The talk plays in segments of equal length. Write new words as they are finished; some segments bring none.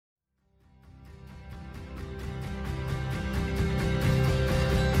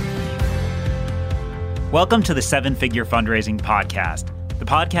Welcome to the Seven Figure Fundraising Podcast, the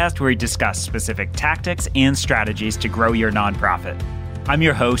podcast where we discuss specific tactics and strategies to grow your nonprofit. I'm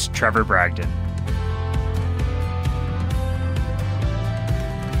your host, Trevor Bragdon.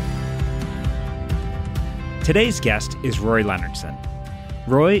 Today's guest is Roy Leonardson.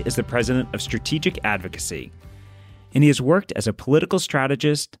 Roy is the president of Strategic Advocacy, and he has worked as a political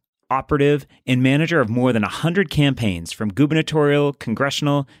strategist, operative, and manager of more than 100 campaigns from gubernatorial,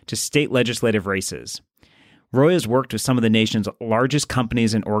 congressional, to state legislative races. Roy has worked with some of the nation's largest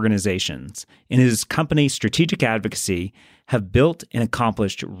companies and organizations. In his company, Strategic Advocacy, have built and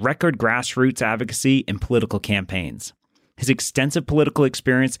accomplished record grassroots advocacy and political campaigns. His extensive political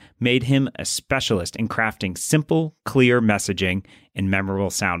experience made him a specialist in crafting simple, clear messaging and memorable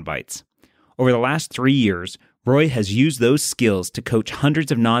sound bites. Over the last 3 years, Roy has used those skills to coach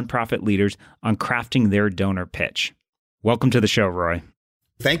hundreds of nonprofit leaders on crafting their donor pitch. Welcome to the show, Roy.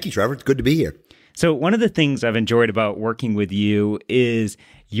 Thank you, Trevor. It's good to be here. So one of the things I've enjoyed about working with you is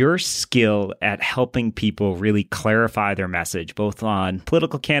your skill at helping people really clarify their message, both on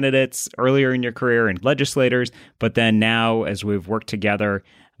political candidates earlier in your career and legislators, but then now as we've worked together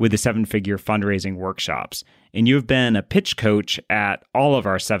with the seven-figure fundraising workshops. And you've been a pitch coach at all of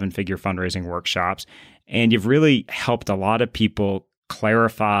our seven-figure fundraising workshops, and you've really helped a lot of people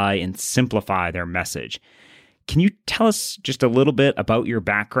clarify and simplify their message. Can you tell us just a little bit about your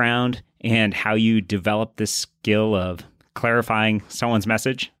background and how you developed this skill of clarifying someone's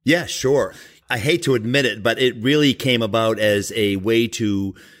message? Yeah, sure. I hate to admit it, but it really came about as a way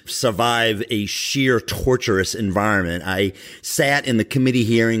to survive a sheer torturous environment. I sat in the committee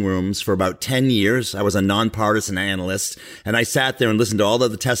hearing rooms for about 10 years. I was a nonpartisan analyst, and I sat there and listened to all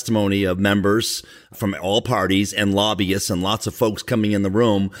of the testimony of members from all parties and lobbyists and lots of folks coming in the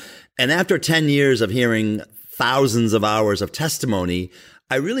room. And after 10 years of hearing thousands of hours of testimony,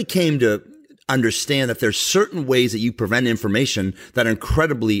 I really came to understand that there's certain ways that you prevent information that are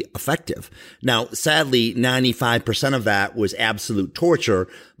incredibly effective. Now, sadly, 95% of that was absolute torture,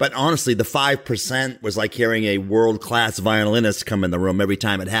 but honestly, the 5% was like hearing a world-class violinist come in the room every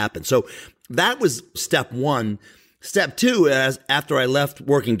time it happened. So that was step one. Step two, after I left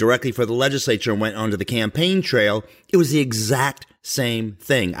working directly for the legislature and went onto the campaign trail, it was the exact same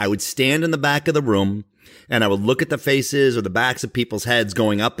thing. I would stand in the back of the room, and I would look at the faces or the backs of people's heads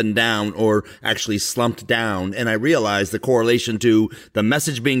going up and down or actually slumped down. And I realized the correlation to the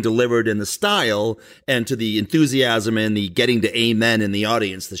message being delivered and the style and to the enthusiasm and the getting to amen in the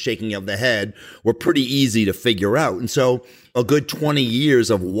audience, the shaking of the head, were pretty easy to figure out. And so a good 20 years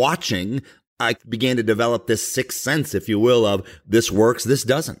of watching, I began to develop this sixth sense, if you will, of this works, this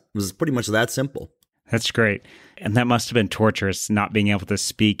doesn't. It was pretty much that simple. That's great. And that must have been torturous, not being able to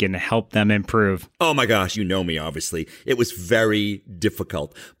speak and help them improve. Oh my gosh, you know me, obviously. It was very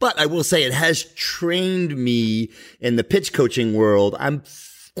difficult. But I will say it has trained me in the pitch coaching world. I'm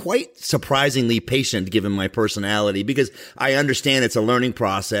quite surprisingly patient given my personality because I understand it's a learning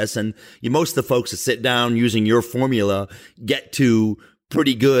process. And most of the folks that sit down using your formula get to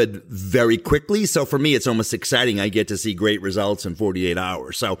pretty good very quickly. So for me, it's almost exciting. I get to see great results in 48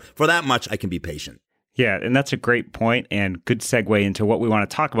 hours. So for that much, I can be patient. Yeah, and that's a great point and good segue into what we want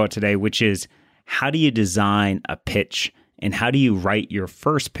to talk about today, which is how do you design a pitch and how do you write your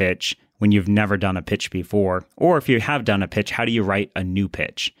first pitch when you've never done a pitch before? Or if you have done a pitch, how do you write a new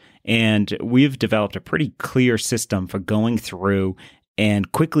pitch? And we've developed a pretty clear system for going through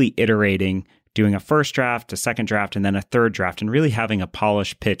and quickly iterating, doing a first draft, a second draft, and then a third draft, and really having a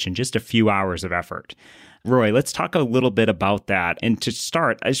polished pitch in just a few hours of effort. Roy, let's talk a little bit about that. And to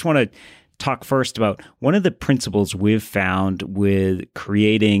start, I just want to talk first about one of the principles we've found with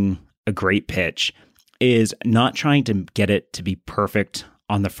creating a great pitch is not trying to get it to be perfect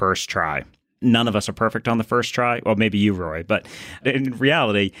on the first try. None of us are perfect on the first try. Well, maybe you, Roy, but in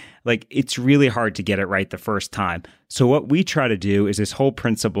reality, it's really hard to get it right the first time. So what we try to do is this whole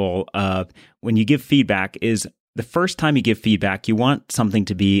principle of when you give feedback is the first time you give feedback, you want something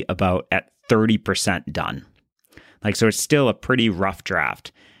to be about at 30% done. So it's still a pretty rough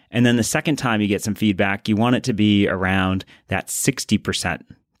draft. And then the second time you get some feedback, you want it to be around that 60%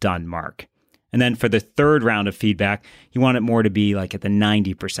 done mark. And then for the third round of feedback, you want it more to be at the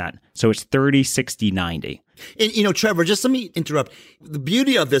 90%. So it's 30, 60, 90. And, Trevor, just let me interrupt. The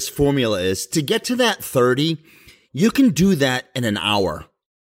beauty of this formula is to get to that 30, you can do that in an hour.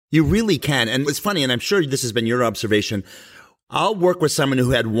 You really can. And it's funny, and I'm sure this has been your observation. I'll work with someone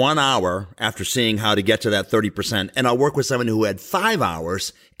who had 1 hour after seeing how to get to that 30%, and I'll work with someone who had 5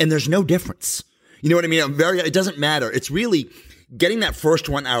 hours, and there's no difference. You know what I mean? It doesn't matter. It's really getting that first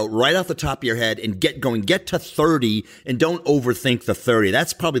one out right off the top of your head and get to 30 and don't overthink the 30.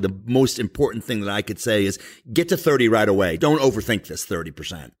 That's probably the most important thing that I could say is get to 30 right away. Don't overthink this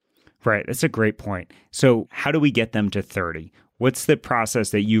 30%. Right. That's a great point. So how do we get them to 30? What's the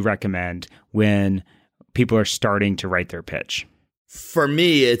process that you recommend when people are starting to write their pitch? For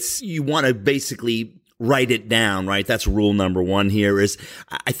me, it's you want to basically write it down, right? That's rule number one here is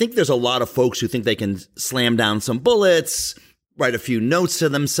I think there's a lot of folks who think they can slam down some bullets, write a few notes to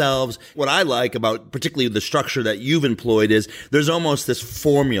themselves. What I like about particularly the structure that you've employed is there's almost this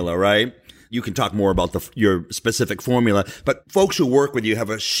formula, right? You can talk more about your specific formula, but folks who work with you have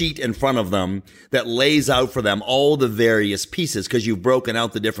a sheet in front of them that lays out for them all the various pieces because you've broken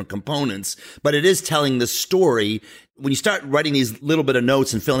out the different components, but it is telling the story. When you start writing these little bit of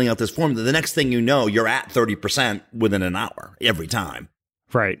notes and filling out this formula, the next thing you know, you're at 30% within an hour every time.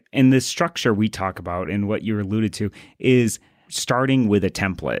 Right. And the structure we talk about and what you alluded to is starting with a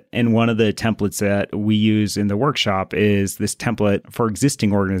template. And one of the templates that we use in the workshop is this template for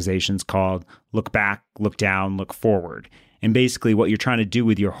existing organizations called Look Back, Look Down, Look Forward. And basically what you're trying to do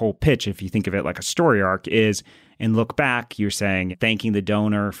with your whole pitch, if you think of it like a story arc, is in Look Back, you're saying, thanking the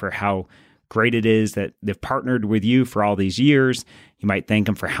donor for how great it is that they've partnered with you for all these years. You might thank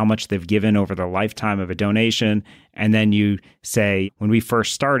them for how much they've given over the lifetime of a donation. And then you say, when we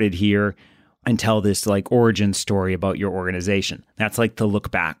first started here, and tell this like origin story about your organization. That's like the look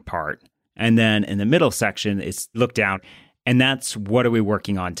back part. And then in the middle section, it's look down. And that's what are we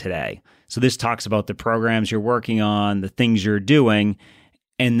working on today? So this talks about the programs you're working on, the things you're doing.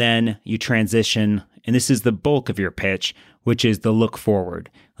 And then you transition. And this is the bulk of your pitch, which is the look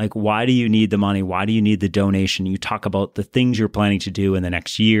forward. Like, why do you need the money? Why do you need the donation? You talk about the things you're planning to do in the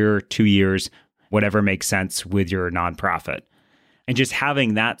next year, 2 years, whatever makes sense with your nonprofit. And just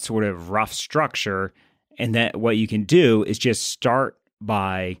having that sort of rough structure, and that what you can do is just start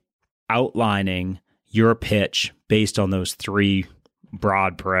by outlining your pitch based on those three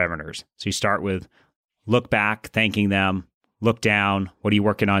broad parameters. So you start with look back, thanking them, look down, what are you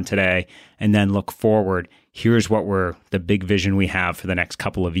working on today? And then look forward, here's the big vision we have for the next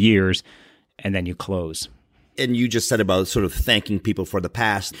couple of years. And then you close. And you just said about sort of thanking people for the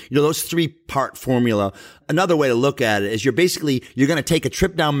past. You know, those 3-part formula, another way to look at it is you're going to take a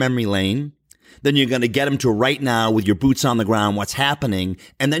trip down memory lane. Then you're going to get them to right now with your boots on the ground, what's happening.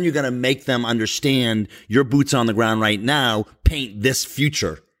 And then you're going to make them understand your boots on the ground right now paint this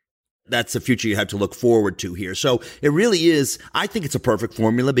future. That's the future you have to look forward to here. So it really is, I think it's a perfect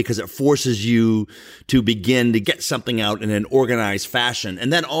formula because it forces you to begin to get something out in an organized fashion.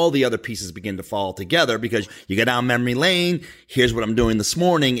 And then all the other pieces begin to fall together because you get down memory lane. Here's what I'm doing this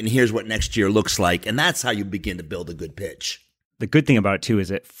morning and here's what next year looks like. And that's how you begin to build a good pitch. The good thing about it too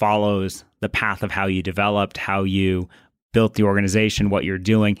is it follows the path of how you developed, how you built the organization, what you're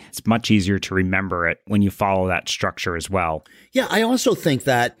doing. It's much easier to remember it when you follow that structure as well. Yeah, I also think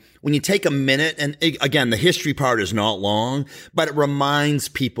that when you take a minute, and again, the history part is not long, but it reminds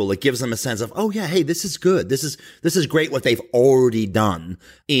people, it gives them a sense of, oh yeah, hey, this is good. This is great what they've already done.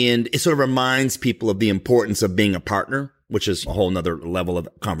 And it sort of reminds people of the importance of being a partner, which is a whole nother level of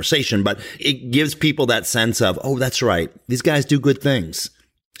conversation, but it gives people that sense of, oh, that's right. These guys do good things.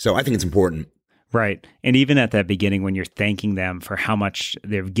 So I think it's important. Right. And even at that beginning, when you're thanking them for how much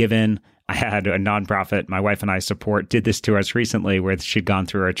they've given, I had a nonprofit my wife and I support did this to us recently where she'd gone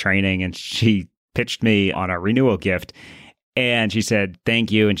through our training and she pitched me on a renewal gift and she said,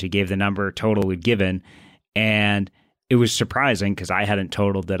 thank you. And she gave the number total we'd given. And it was surprising because I hadn't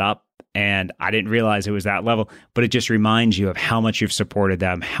totaled it up and I didn't realize it was that level, but it just reminds you of how much you've supported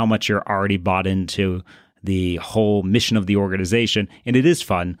them, how much you're already bought into the whole mission of the organization. And it is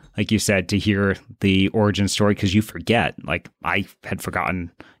fun, like you said, to hear the origin story because you forget. Like I had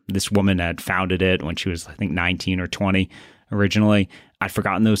forgotten this woman had founded it when she was, I think, 19 or 20 originally. I'd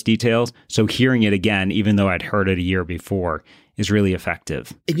forgotten those details. So hearing it again, even though I'd heard it a year before, is really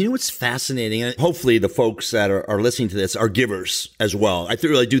effective. And you know what's fascinating? And hopefully the folks that are listening to this are givers as well. I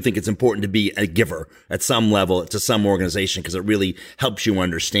really do think it's important to be a giver at some level to some organization because it really helps you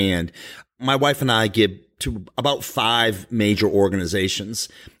understand. My wife and I give to about 5 major organizations.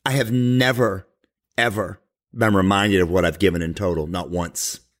 I have never, ever been reminded of what I've given in total, not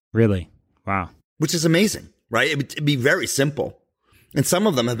once. Really? Wow. Which is amazing, right? It'd be very simple. And some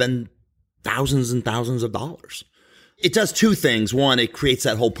of them have been thousands and thousands of dollars. It does 2 things. One, it creates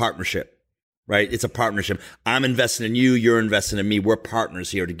that whole partnership, right? It's a partnership. I'm investing in you. You're investing in me. We're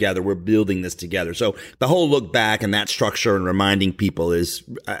partners here together. We're building this together. So the whole look back and that structure and reminding people is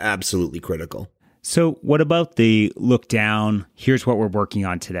absolutely critical. So what about the look down? Here's what we're working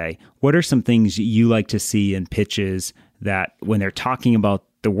on today. What are some things you like to see in pitches that when they're talking about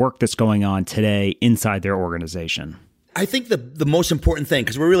the work that's going on today inside their organization? I think the most important thing,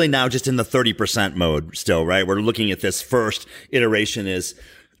 because we're really now just in the 30% mode still, right? We're looking at this first iteration, is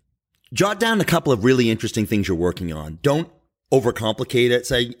jot down a couple of really interesting things you're working on. Don't overcomplicate it.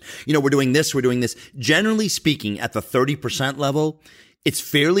 Say, we're doing this, we're doing this. Generally speaking, at the 30% level, it's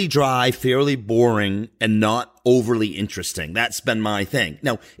fairly dry, fairly boring, and not overly interesting. That's been my thing.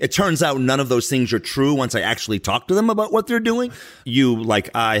 Now, it turns out none of those things are true once I actually talk to them about what they're doing. You, like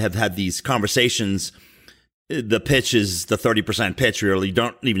I, have had these conversations. The pitch is the 30% pitch, really.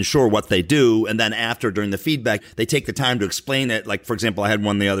 Don't even sure what they do. And then after, during the feedback, they take the time to explain it. Like, for example, I had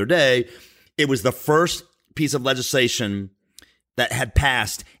one the other day. It was the first piece of legislation that had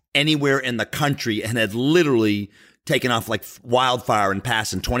passed anywhere in the country and had literally taken off like wildfire and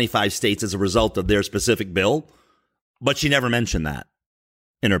passed in 25 states as a result of their specific bill. But she never mentioned that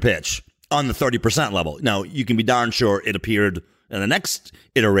in her pitch on the 30% level. Now, you can be darn sure it appeared in the next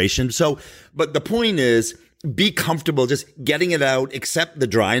iteration. So, but the point is, be comfortable just getting it out, accept the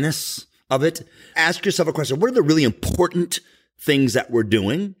dryness of it. Ask yourself a question. What are the really important things that we're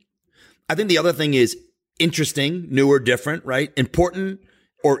doing? I think the other thing is interesting, new or different, right? Important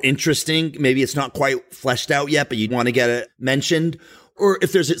or interesting. Maybe it's not quite fleshed out yet, but you want to get it mentioned. Or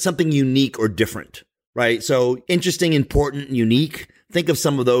if there's something unique or different, right? So interesting, important, unique. Think of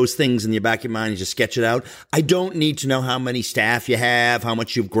some of those things in the back of your mind and just sketch it out. I don't need to know how many staff you have, how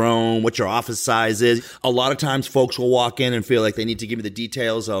much you've grown, what your office size is. A lot of times folks will walk in and feel like they need to give me the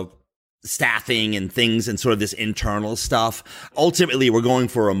details of staffing and things and sort of this internal stuff. Ultimately, we're going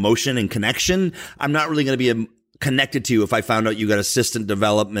for emotion and connection. I'm not really going to be connected to you if I found out you got assistant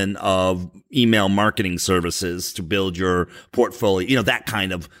development of email marketing services to build your portfolio, that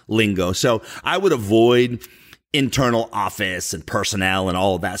kind of lingo. So I would avoid internal office and personnel and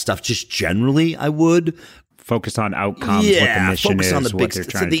all of that stuff. Just generally, I would focus on outcomes, what the mission focus is, on the what big, they're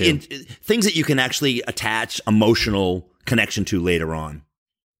trying to do. Things that you can actually attach emotional connection to later on.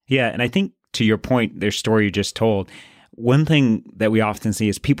 Yeah, and I think to your point, their story you just told, one thing that we often see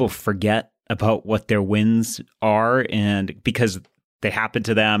is people forget about what their wins are, and because they happen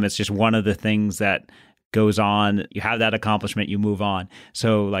to them, it's just one of the things that goes on. You have that accomplishment, you move on.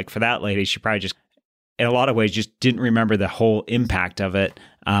 So like for that lady, she probably just, in a lot of ways, just didn't remember the whole impact of it,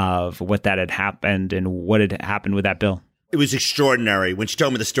 of what that had happened and what had happened with that bill. It was extraordinary. When she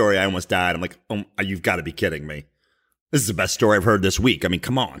told me the story, I almost died. I'm like, oh, you've got to be kidding me. This is the best story I've heard this week. I mean,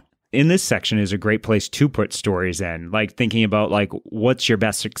 come on. In this section is a great place to put stories in, like thinking about like, what's your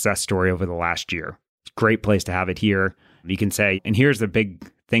best success story over the last year? Great place to have it here. You can say, and here's the big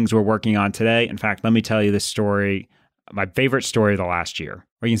things we're working on today. In fact, let me tell you this story, my favorite story of the last year.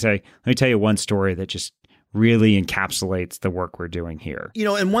 Or you can say, let me tell you one story that just really encapsulates the work we're doing here.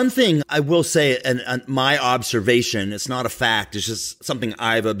 And one thing I will say, and my observation, it's not a fact, it's just something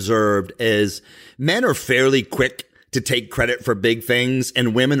I've observed, is men are fairly quick to take credit for big things,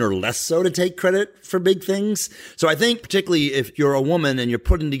 and women are less so to take credit for big things. So I think particularly if you're a woman and you're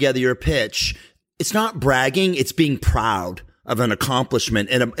putting together your pitch, it's not bragging, it's being proud of an accomplishment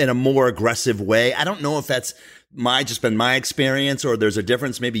in a more aggressive way. I don't know if that's been my experience or there's a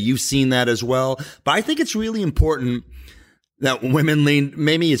difference. Maybe you've seen that as well. But I think it's really important that women lean,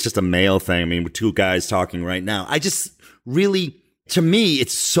 maybe it's just a male thing. I mean, with two guys talking right now. I just really, to me,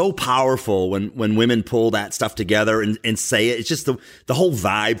 it's so powerful when women pull that stuff together and say it. It's just the whole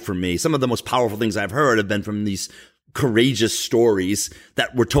vibe for me. Some of the most powerful things I've heard have been from these courageous stories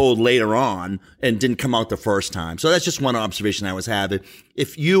that were told later on and didn't come out the first time. So that's just one observation I was having.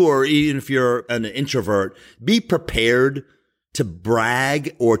 If you, or even if you're an introvert, be prepared to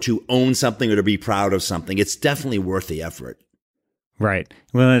brag or to own something or to be proud of something. It's definitely worth the effort. Right.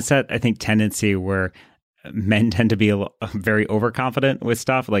 Well, it's that, I think, tendency where men tend to be very overconfident with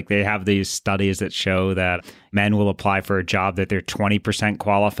stuff. Like they have these studies that show that men will apply for a job that they're 20%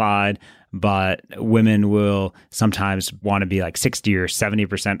 qualified, but women will sometimes want to be like 60 or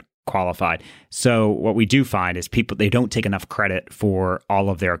 70% qualified. So what we do find is people, they don't take enough credit for all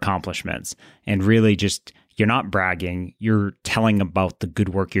of their accomplishments, and really just, you're not bragging, you're telling about the good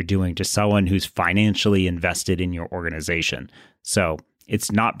work you're doing to someone who's financially invested in your organization. So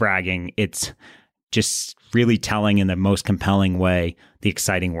it's not bragging, it's just really telling in the most compelling way the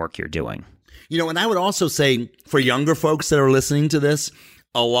exciting work you're doing. And I would also say for younger folks that are listening to this,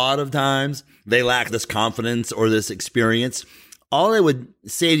 a lot of times they lack this confidence or this experience. All I would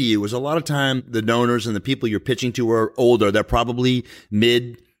say to you is a lot of time the donors and the people you're pitching to are older. They're probably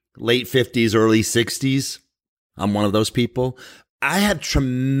late 50s, early 60s. I'm one of those people. I have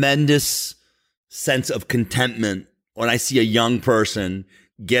tremendous sense of contentment when I see a young person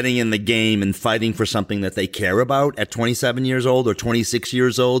getting in the game and fighting for something that they care about at 27 years old or 26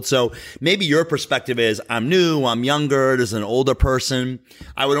 years old. So maybe your perspective is, I'm new, I'm younger, there's an older person.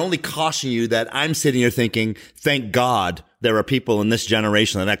 I would only caution you that I'm sitting here thinking, thank God there are people in this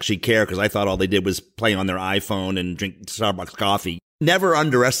generation that actually care, because I thought all they did was play on their iPhone and drink Starbucks coffee. Never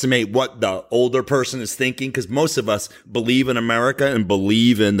underestimate what the older person is thinking, because most of us believe in America and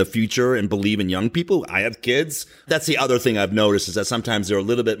believe in the future and believe in young people. I have kids. That's the other thing I've noticed, is that sometimes they're a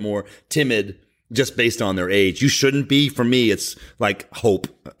little bit more timid just based on their age. You shouldn't be. For me, it's like hope.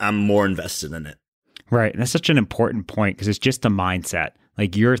 I'm more invested in it. Right. And that's such an important point, because it's just a mindset.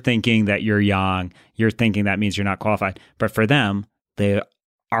 Like, you're thinking that you're young, you're thinking that means you're not qualified. But for them, they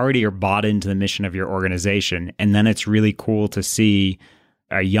already are bought into the mission of your organization. And then it's really cool to see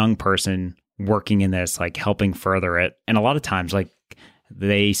a young person working in this, like helping further it. And a lot of times, like,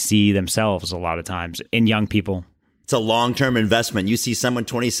 they see themselves a lot of times in young people. It's a long-term investment. You see someone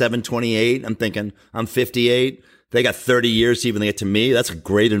 27, 28, I'm thinking, I'm 58. They got 30 years to even get to me. That's a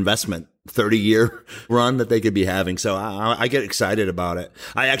great investment. 30-year run that they could be having. So I get excited about it.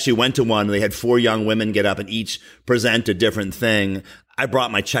 I actually went to one. They had 4 young women get up and each present a different thing. I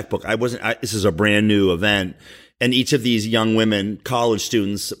brought my checkbook. This is a brand new event. And each of these young women, college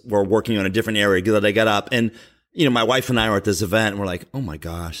students, were working on a different area. They got up, and, my wife and I were at this event, and we're like, oh my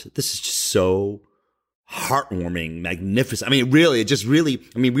gosh, this is just so heartwarming, magnificent. I mean, really,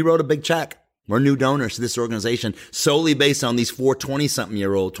 we wrote a big check. We're new donors to this organization solely based on these 4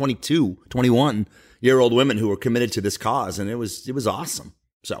 20-something-year-old, 22, 21-year-old women who were committed to this cause. And it was awesome.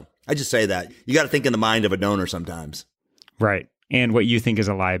 So I just say that. You got to think in the mind of a donor sometimes. Right. And what you think is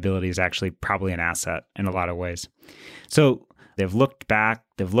a liability is actually probably an asset in a lot of ways. So they've looked back,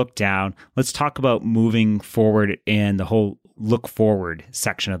 they've looked down. Let's talk about moving forward and the whole look forward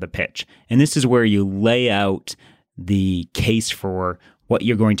section of the pitch. And this is where you lay out the case for what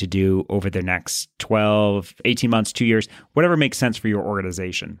you're going to do over the next 12, 18 months, 2 years, whatever makes sense for your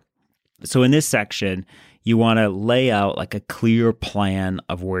organization. So in this section, you want to lay out like a clear plan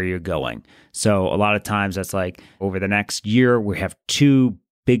of where you're going. So a lot of times that's like, over the next year, we have 2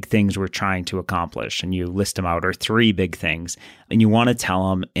 big things we're trying to accomplish, and you list them out, or 3 big things, and you want to tell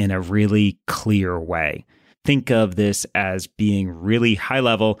them in a really clear way. Think of this as being really high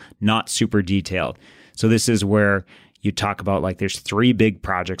level, not super detailed. So this is where you talk about, like, there's 3 big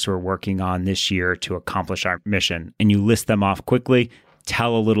projects we're working on this year to accomplish our mission, and you list them off quickly,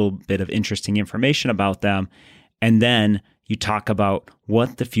 tell a little bit of interesting information about them, and then you talk about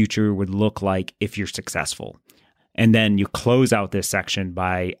what the future would look like if you're successful. And then you close out this section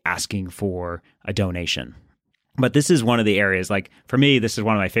by asking for a donation. But this is one of the areas, like, for me, this is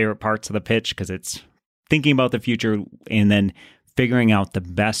one of my favorite parts of the pitch, because it's thinking about the future and then figuring out the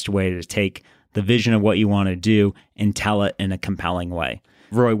best way to take the vision of what you want to do and tell it in a compelling way.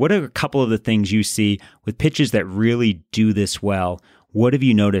 Roy, what are a couple of the things you see with pitches that really do this well? What have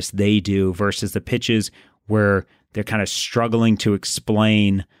you noticed they do versus the pitches where they're kind of struggling to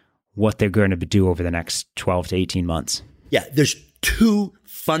explain what they're going to do over the next 12 to 18 months? Yeah, there's 2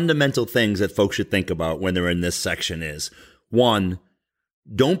 fundamental things that folks should think about when they're in this section is, 1,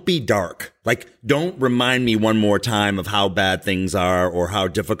 don't be dark. Like, don't remind me one more time of how bad things are or how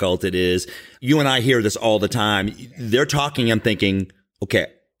difficult it is. You and I hear this all the time. They're talking, I'm thinking, okay,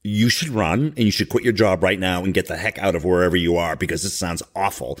 you should run and you should quit your job right now and get the heck out of wherever you are, because this sounds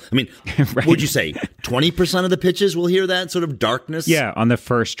awful. I mean, right. Would you say 20% of the pitches will hear that sort of darkness? Yeah, on the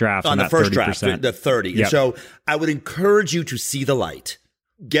first draft. On the first 30%. Draft, the 30. Yep. And so I would encourage you to see the light.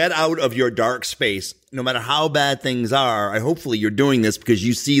 Get out of your dark space. No matter how bad things are, hopefully you're doing this because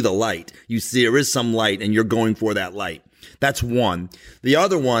you see the light. You see there is some light and you're going for that light. That's one. The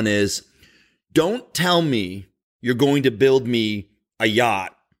other one is, don't tell me you're going to build me a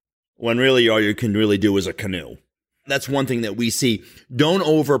yacht when really all you can really do is a canoe. That's one thing that we see. Don't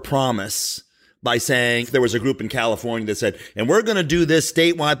overpromise by saying, there was a group in California that said, and we're going to do this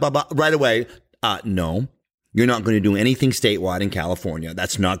statewide, blah, blah, right away. No. You're not going to do anything statewide in California.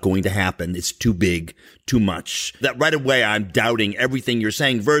 That's not going to happen. It's too big, too much. That right away, I'm doubting everything you're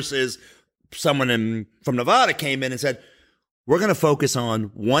saying, versus someone from Nevada came in and said, we're going to focus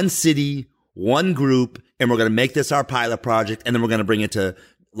on one city, one group, and we're going to make this our pilot project, and then we're going to bring it to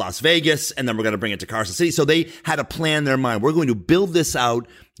Las Vegas, and then we're going to bring it to Carson City. So they had a plan in their mind. We're going to build this out,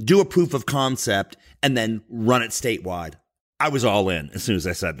 do a proof of concept, and then run it statewide. I was all in as soon as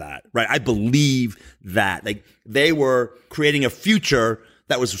I said that, right? I believe that. Like, they were creating a future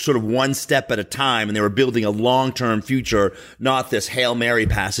that was sort of one step at a time, and they were building a long-term future, not this Hail Mary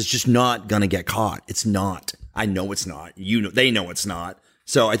pass. It's just not going to get caught. It's not. I know it's not. They know it's not.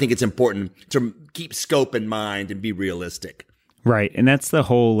 So I think it's important to keep scope in mind and be realistic. Right. And that's the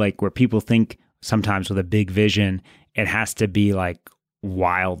whole, like, where people think sometimes with a big vision, it has to be like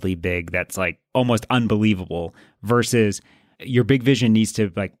wildly big. That's like almost unbelievable versus your big vision needs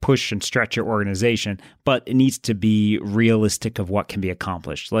to like push and stretch your organization, but it needs to be realistic of what can be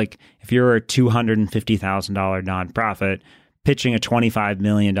accomplished. Like if you're a $250,000 nonprofit, pitching a $25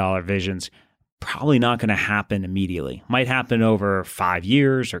 million vision's probably not going to happen immediately. Might happen over 5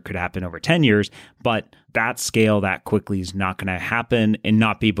 years or could happen over 10 years, but that scale that quickly is not going to happen and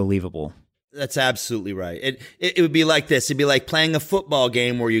not be believable. That's absolutely right. It would be like this. It'd be like playing a football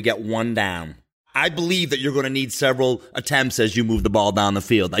game where you get one down. I believe that you're going to need several attempts as you move the ball down the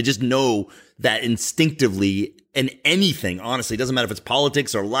field. I just know that instinctively in anything, honestly, it doesn't matter if it's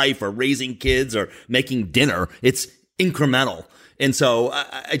politics or life or raising kids or making dinner, it's incremental. And so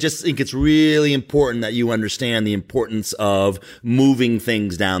I just think it's really important that you understand the importance of moving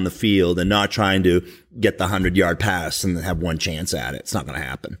things down the field and not trying to get the 100-yard pass and have one chance at it. It's not going to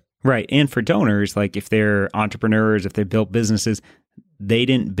happen. Right. And for donors, like if they're entrepreneurs, if they built businesses, they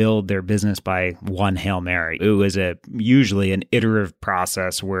didn't build their business by one Hail Mary. It was usually an iterative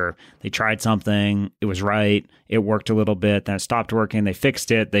process where they tried something, it was right, it worked a little bit, then it stopped working, they fixed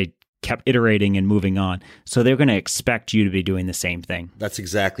it, they kept iterating and moving on. So they're going to expect you to be doing the same thing. That's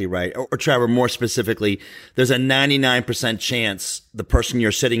exactly right. Or Trevor, more specifically, there's a 99% chance the person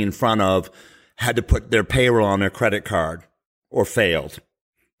you're sitting in front of had to put their payroll on their credit card or failed.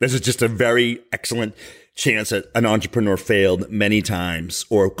 This is just a very excellent chance that an entrepreneur failed many times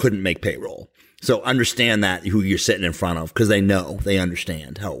or couldn't make payroll. So understand that who you're sitting in front of because they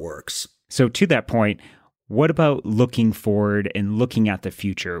understand how it works. So to that point, what about looking forward and looking at the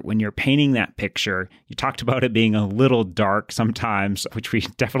future? When you're painting that picture, you talked about it being a little dark sometimes, which we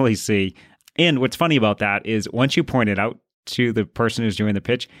definitely see. And what's funny about that is once you point it out to the person who's doing the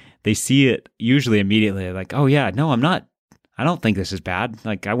pitch, they see it usually immediately like, oh yeah, no, I don't think this is bad.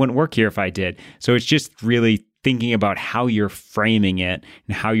 Like I wouldn't work here if I did. So it's just really thinking about how you're framing it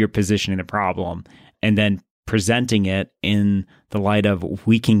and how you're positioning the problem and then presenting it in the light of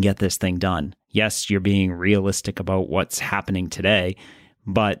we can get this thing done. Yes, you're being realistic about what's happening today,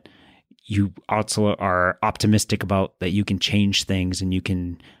 but you also are optimistic about that you can change things and you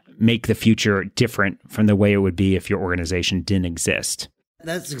can make the future different from the way it would be if your organization didn't exist.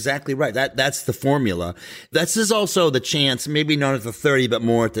 That's exactly right. That's the formula. This is also the chance, maybe not at the 30, but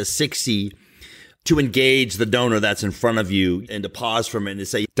more at the 60, to engage the donor that's in front of you and to pause for a minute and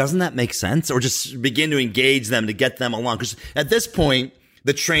say, doesn't that make sense? Or just begin to engage them to get them along. Because at this point,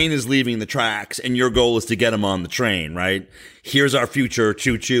 the train is leaving the tracks and your goal is to get them on the train, right? Here's our future.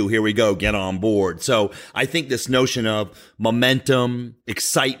 Choo choo. Here we go. Get on board. So I think this notion of momentum,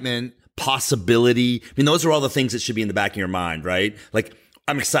 excitement, possibility, I mean, those are all the things that should be in the back of your mind, right? Like,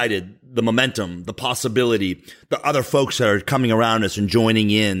 I'm excited, the momentum, the possibility, the other folks that are coming around us and joining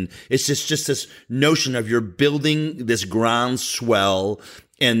in. It's just this notion of you're building this groundswell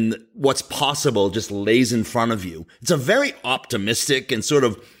and what's possible just lays in front of you. It's a very optimistic and sort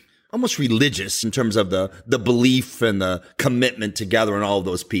of almost religious in terms of the belief and the commitment together and all of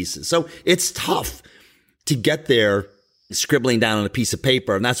those pieces. So it's tough to get there scribbling down on a piece of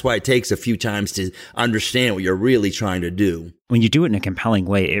paper. And that's why it takes a few times to understand what you're really trying to do. When you do it in a compelling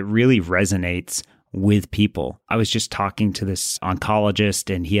way, it really resonates with people. I was just talking to this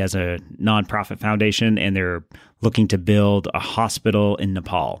oncologist and he has a nonprofit foundation and they're looking to build a hospital in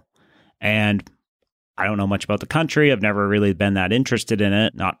Nepal. And I don't know much about the country. I've never really been that interested in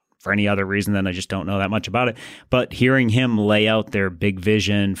it, not for any other reason than I just don't know that much about it. But hearing him lay out their big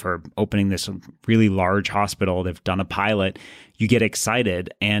vision for opening this really large hospital, they've done a pilot, you get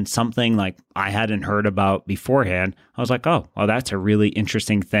excited. And something like I hadn't heard about beforehand, I was like, oh, well, that's a really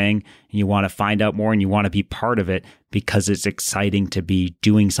interesting thing. And you want to find out more and you want to be part of it because it's exciting to be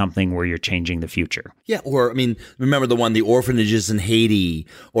doing something where you're changing the future. Yeah. Or, I mean, remember the orphanages in Haiti,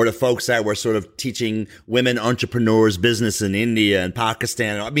 or the folks that were sort of teaching women entrepreneurs business in India and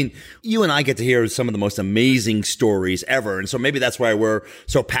Pakistan. I mean, you and I get to hear some of the most amazing stories ever. And so maybe that's why we're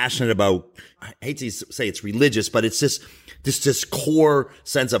so passionate about, I hate to say it's religious, but it's just this core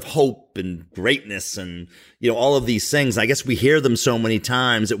sense of hope and greatness and, all of these things. I guess we hear them so many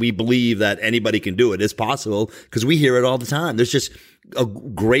times that we believe that anybody can do it. It's possible because we hear it all the time. There's just a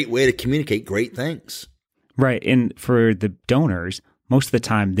great way to communicate great things. Right. And for the donors, most of the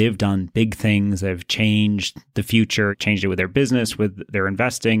time they've done big things. They've changed the future, changed it with their business, with their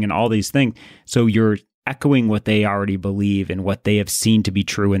investing and all these things. So you're echoing what they already believe and what they have seen to be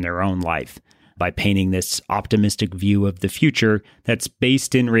true in their own life by painting this optimistic view of the future that's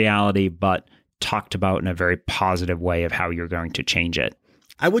based in reality, but talked about in a very positive way of how you're going to change it.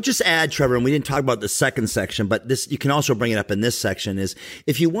 I would just add, Trevor, and we didn't talk about the second section, but this, you can also bring it up in this section, is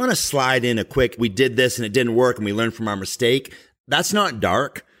if you want to slide in a quick, we did this and it didn't work and we learned from our mistake, that's not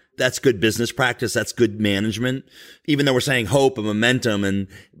dark. That's good business practice. That's good management. Even though we're saying hope and momentum, and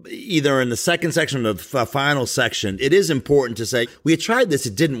either in the second section or the final section, it is important to say, we had tried this,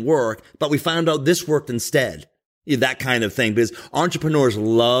 it didn't work, but we found out this worked instead. That kind of thing, because entrepreneurs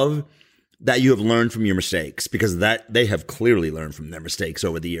love that you have learned from your mistakes, because that they have clearly learned from their mistakes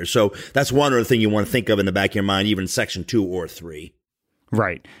over the years. So that's one other thing you want to think of in the back of your mind, even section 2 or 3.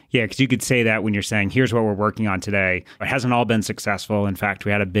 Right. Yeah, because you could say that when you're saying, here's what we're working on today. It hasn't all been successful. In fact,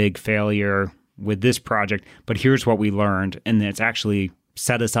 we had a big failure with this project, but here's what we learned. And it's actually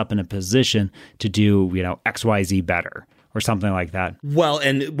set us up in a position to do, XYZ better or something like that. Well,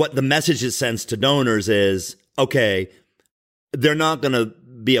 and what the message it sends to donors is, okay, they're not going to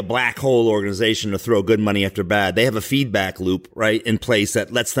be a black hole organization to throw good money after bad. They have a feedback loop, right, in place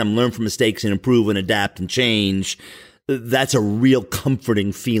that lets them learn from mistakes and improve and adapt and change. That's a real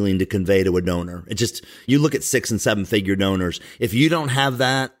comforting feeling to convey to a donor. It just, you look at 6 and 7 figure donors. If you don't have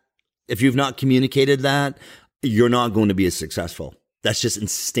that, if you've not communicated that, you're not going to be as successful. That's just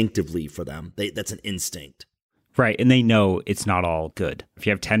instinctively for them. That's an instinct. Right. And they know it's not all good. If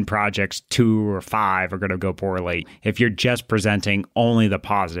you have 10 projects, 2 or 5 are going to go poorly. If you're just presenting only the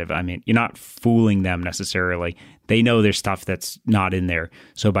positive, you're not fooling them necessarily. They know there's stuff that's not in there.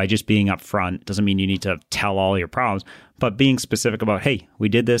 So by just being upfront doesn't mean you need to tell all your problems, but being specific about, hey, we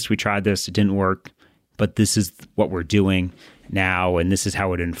did this, we tried this, it didn't work, but this is what we're doing now, and this is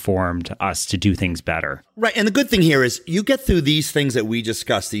how it informed us to do things better. Right. And the good thing here is you get through these things that we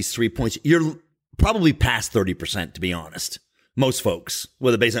discussed, these 3 points, you're probably past 30%, to be honest. Most folks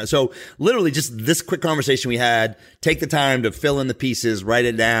with a baseline. So literally just this quick conversation we had, take the time to fill in the pieces, write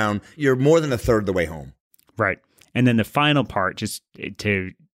it down. You're more than a third of the way home. Right. And then the final part, just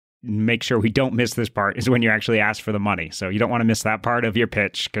to make sure we don't miss this part, is when you actually ask for the money. So you don't want to miss that part of your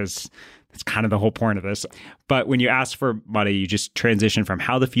pitch, because that's kind of the whole point of this. But when you ask for money, you just transition from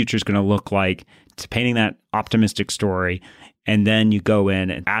how the future is going to look like to painting that optimistic story. And then you go in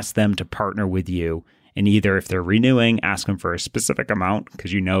and ask them to partner with you. And either if they're renewing, ask them for a specific amount,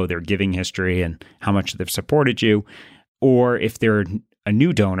 because you know their giving history and how much they've supported you. Or if they're a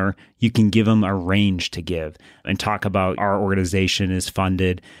new donor, you can give them a range to give and talk about, our organization is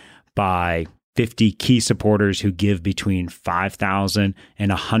funded by 50 key supporters who give between $5,000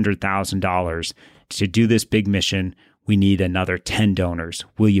 and $100,000. To do this big mission, we need another 10 donors.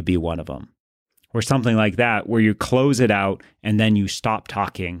 Will you be one of them? Or something like that, where you close it out and then you stop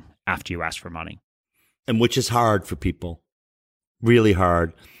talking after you ask for money. And which is hard for people. Really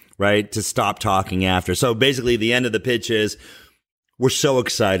hard, right? To stop talking after. So basically the end of the pitch is, we're so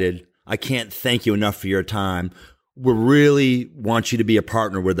excited. I can't thank you enough for your time. We really want you to be a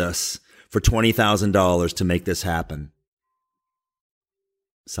partner with us for $20,000 to make this happen.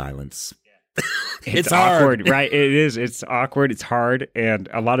 Silence. It's awkward, right? It is. It's awkward. It's hard. And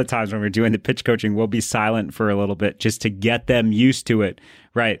a lot of times when we're doing the pitch coaching, we'll be silent for a little bit just to get them used to it.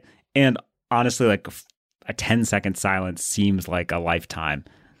 Right. And honestly, like a 10-second silence seems like a lifetime.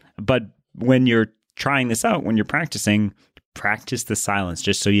 But when you're trying this out, when you're practicing, practice the silence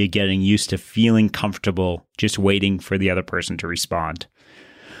just so you're getting used to feeling comfortable just waiting for the other person to respond.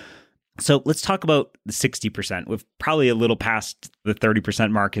 So let's talk about the 60%. We've probably a little past the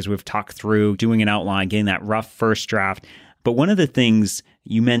 30% mark as we've talked through doing an outline, getting that rough first draft. But one of the things,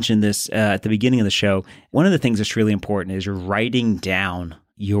 you mentioned this at the beginning of the show, one of the things that's really important is you're writing down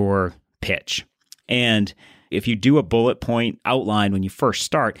your pitch. And if you do a bullet point outline when you first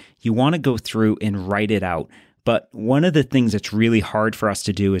start, you want to go through and write it out. But one of the things that's really hard for us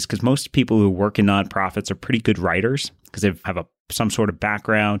to do is, because most people who work in nonprofits are pretty good writers, because they have some sort of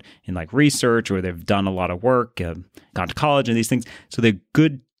background in like research, or they've done a lot of work, gone to college and these things. So they're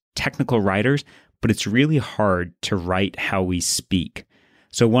good technical writers, but it's really hard to write how we speak.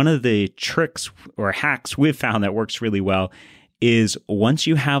 So one of the tricks or hacks we've found that works really well is, once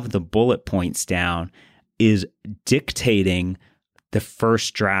you have the bullet points down, is dictating the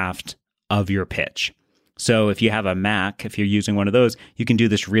first draft of your pitch. So if you have a Mac, if you're using one of those, you can do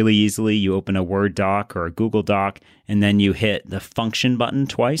this really easily. You open a Word doc or a Google Doc, and then you hit the function button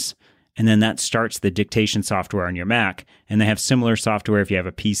twice, and then that starts the dictation software on your Mac. And they have similar software if you have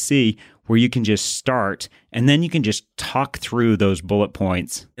a PC, where you can just start, and then you can just talk through those bullet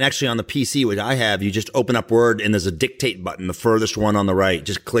points. And actually on the PC, which I have, you just open up Word and there's a dictate button, the furthest one on the right.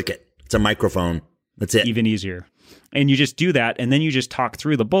 Just click it. It's a microphone. That's it. Even easier. And you just do that, and then you just talk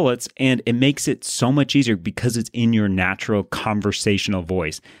through the bullets, and it makes it so much easier because it's in your natural conversational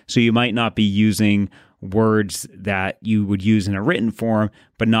voice. So you might not be using words that you would use in a written form,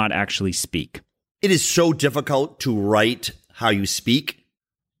 but not actually speak. It is so difficult to write how you speak.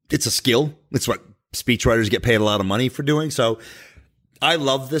 It's a skill. It's what speechwriters get paid a lot of money for doing. So I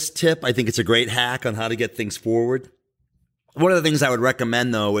love this tip. I think it's a great hack on how to get things forward. One of the things I would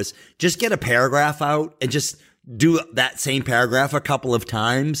recommend, though, is just get a paragraph out and just do that same paragraph a couple of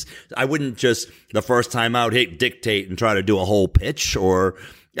times. I wouldn't just the first time out, hey, dictate and try to do a whole pitch, or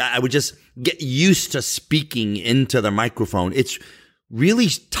I would just get used to speaking into the microphone. It's really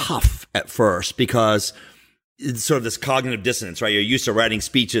tough at first because it's sort of this cognitive dissonance, right? You're used to writing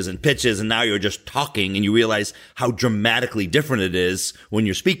speeches and pitches, and now you're just talking, and you realize how dramatically different it is when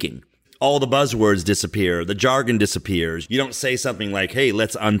you're speaking. All the buzzwords disappear. The jargon disappears. You don't say something like, hey,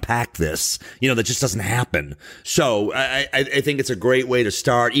 let's unpack this. That just doesn't happen. So I think it's a great way to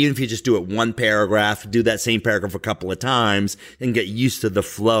start. Even if you just do it one paragraph, do that same paragraph a couple of times and get used to the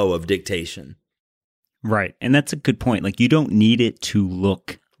flow of dictation. Right. And that's a good point. Like, you don't need it to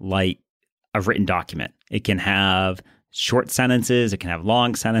look like a written document. It can have short sentences. It can have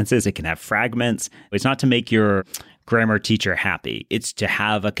long sentences. It can have fragments. It's not to make your grammar teacher happy. It's to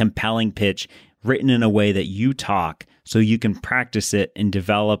have a compelling pitch written in a way that you talk so you can practice it and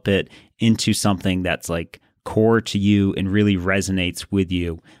develop it into something that's like core to you and really resonates with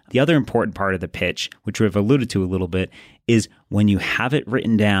you. The other important part of the pitch, which we've alluded to a little bit, is when you have it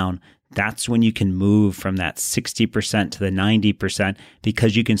written down, that's when you can move from that 60% to the 90%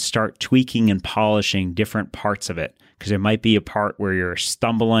 because you can start tweaking and polishing different parts of it. Because there might be a part where you're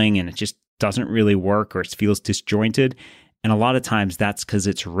stumbling and it just doesn't really work or it feels disjointed. And a lot of times that's because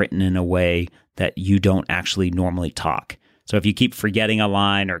it's written in a way that you don't actually normally talk. So if you keep forgetting a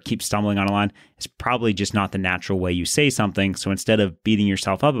line or keep stumbling on a line, it's probably just not the natural way you say something. So instead of beating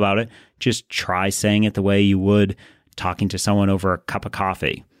yourself up about it, just try saying it the way you would talking to someone over a cup of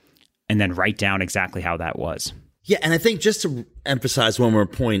coffee, and then write down exactly how that was. Yeah, and I think just to emphasize one more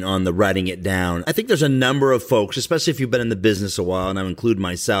point on the writing it down, I think there's a number of folks, especially if you've been in the business a while, and I include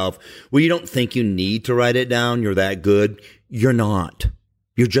myself, where you don't think you need to write it down. You're that good. You're not.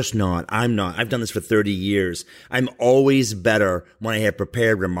 You're just not. I'm not. I've done this for 30 years. I'm always better when I have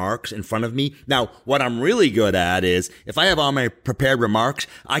prepared remarks in front of me. Now, what I'm really good at is if I have all my prepared remarks,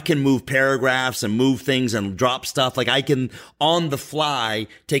 I can move paragraphs and move things and drop stuff. Like I can, on the fly,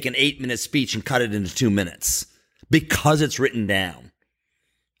 take an 8-minute speech and cut it into 2 minutes because it's written down.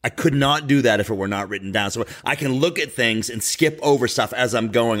 I could not do that if it were not written down. So I can look at things and skip over stuff as I'm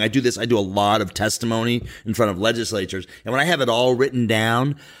going. I do a lot of testimony in front of legislatures. And when I have it all written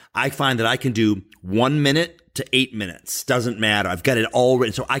down, I find that I can do 1 minute to 8 minutes. Doesn't matter. I've got it all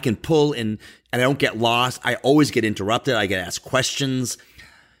written. So I can pull in and I don't get lost. I always get interrupted. I get asked questions.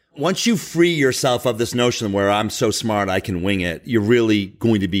 Once you free yourself of this notion where I'm so smart I can wing it, you're really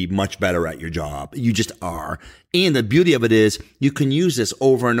going to be much better at your job. You just are. And the beauty of it is you can use this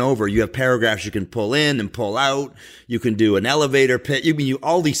over and over. You have paragraphs you can pull in and pull out. You can do an elevator pitch.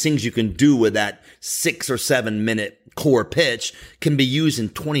 All these things you can do with that 6 or 7 minute core pitch can be used in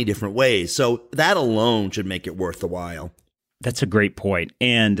 20 different ways. So that alone should make it worth the while. That's a great point.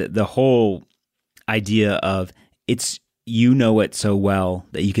 And the whole idea of you know it so well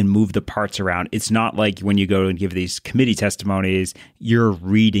that you can move the parts around. It's not like when you go and give these committee testimonies, you're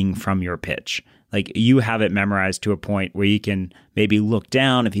reading from your pitch. Like you have it memorized to a point where you can maybe look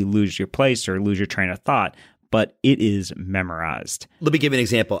down if you lose your place or lose your train of thought, but it is memorized. Let me give you an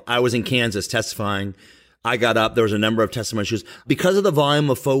example. I was in Kansas testifying. I got up. There was a number of testimony issues. Because of the volume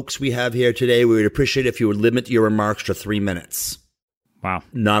of folks we have here today, we would appreciate if you would limit your remarks to 3 minutes. Wow.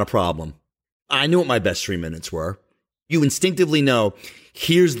 Not a problem. I knew what my best 3 minutes were. You instinctively know,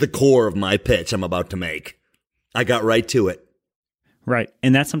 here's the core of my pitch I'm about to make. I got right to it. Right.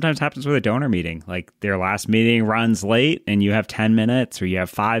 And that sometimes happens with a donor meeting. Like their last meeting runs late and you have 10 minutes or you have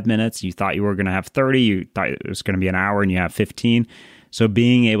 5 minutes. You thought you were going to have 30. You thought it was going to be an hour and you have 15. So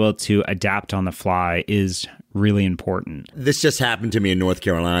being able to adapt on the fly is really important. This just happened to me in North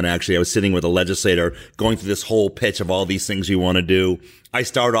Carolina, actually. I was sitting with a legislator going through this whole pitch of all these things we want to do. I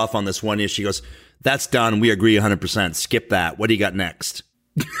start off on this one issue. She goes, that's done. We agree 100%. Skip that. What do you got next?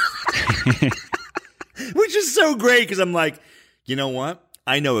 Which is so great because I'm like, you know what?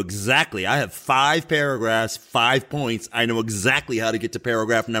 I know exactly. I have 5 paragraphs, 5 points. I know exactly how to get to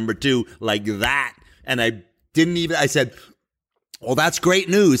paragraph number 2 like that. And I said, well, that's great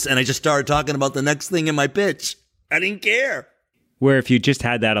news. And I just started talking about the next thing in my pitch. I didn't care. Where if you just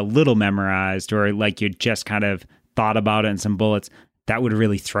had that a little memorized or like you just kind of thought about it in some bullets, that would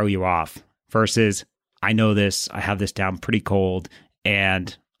really throw you off. Versus, I know this, I have this down pretty cold,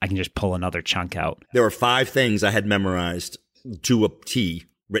 and I can just pull another chunk out. There were 5 things I had memorized to a T,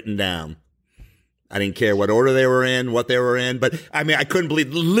 written down. I didn't care what order they were in, what they were in. But I mean, I couldn't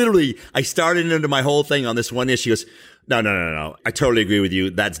believe, literally, I started into my whole thing on this one issue. He goes, no. I totally agree with you.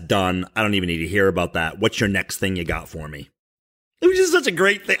 That's done. I don't even need to hear about that. What's your next thing you got for me? It was just such a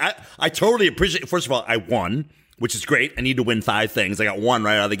great thing. I totally appreciate it. First of all, I won, which is great. I need to win 5 things. I got 1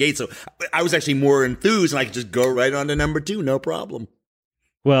 right out of the gate. So I was actually more enthused, and I could just go right on to number 2. No problem.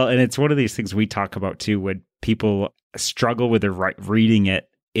 Well, and it's one of these things we talk about too, when people struggle with reading it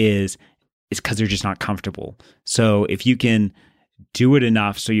is because they're just not comfortable. So if you can do it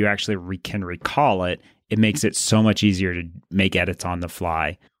enough so you actually can recall it, it makes it so much easier to make edits on the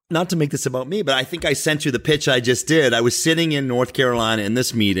fly. Not to make this about me, but I think I sent you the pitch I just did. I was sitting in North Carolina in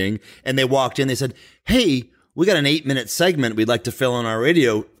this meeting, and they walked in. They said, hey, we got an 8-minute segment we'd like to fill in our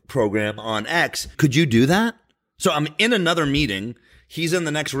radio program on X. Could you do that? So I'm in another meeting. He's in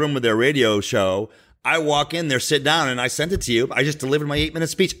the next room with their radio show. I walk in there, sit down, and I sent it to you. I just delivered my 8-minute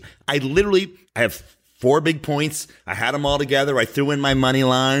speech. I have 4 big points. I had them all together. I threw in my money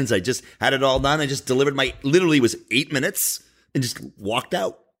lines. I just had it all done. I just delivered literally was 8 minutes and just walked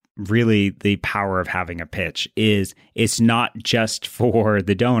out. Really, the power of having a pitch is it's not just for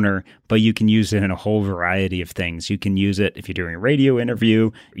the donor, but you can use it in a whole variety of things. You can use it if you're doing a radio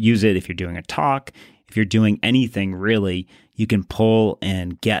interview, use it if you're doing a talk, if you're doing anything really, you can pull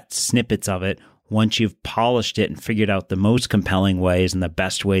and get snippets of it once you've polished it and figured out the most compelling ways and the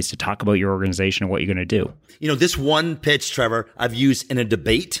best ways to talk about your organization and what you're going to do. You know, this one pitch, Trevor, I've used in a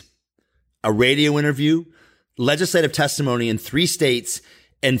debate, a radio interview, legislative testimony in 3 states,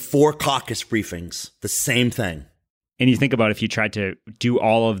 and 4 caucus briefings. The same thing. And you think about if you tried to do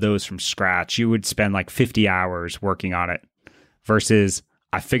all of those from scratch, you would spend like 50 hours working on it versus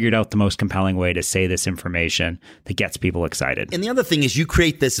I figured out the most compelling way to say this information that gets people excited. And the other thing is you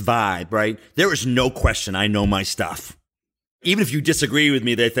create this vibe, right? There is no question I know my stuff. Even if you disagree with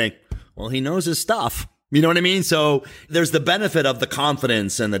me, they think, well, he knows his stuff. You know what I mean? So there's the benefit of the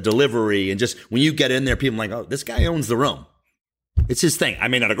confidence and the delivery. And just when you get in there, people are like, oh, this guy owns the room. It's his thing. I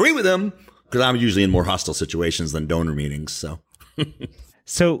may not agree with him because I'm usually in more hostile situations than donor meetings.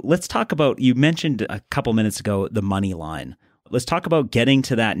 So let's talk about, you mentioned a couple minutes ago, the money line. Let's talk about getting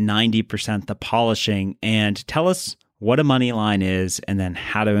to that 90%, the polishing, and tell us what a money line is and then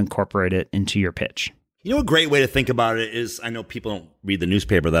how to incorporate it into your pitch. You know, a great way to think about it is, I know people don't read the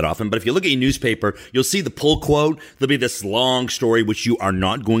newspaper that often, but if you look at your newspaper, you'll see the pull quote. There'll be this long story, which you are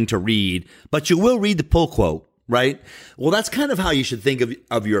not going to read, but you will read the pull quote. Right? Well, that's kind of how you should think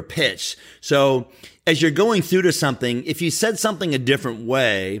of your pitch. So as you're going through to something, if you said something a different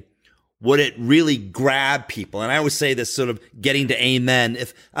way, would it really grab people? And I always say this sort of getting to amen.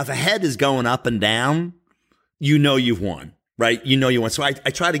 If a head is going up and down, you know you've won, right? You know you won. So I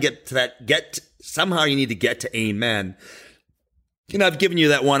try to get to that, somehow you need to get to amen. You know, I've given you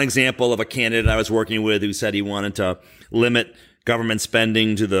that one example of a candidate I was working with who said he wanted to limit government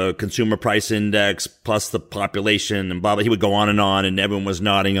spending to the consumer price index plus the population and blah, blah. He would go on and everyone was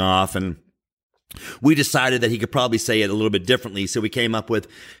nodding off. And we decided that he could probably say it a little bit differently. So we came up with,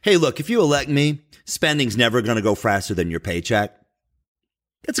 hey, look, if you elect me, spending's never going to go faster than your paycheck.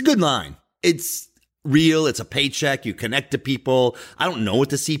 That's a good line. It's real. It's a paycheck. You connect to people. I don't know what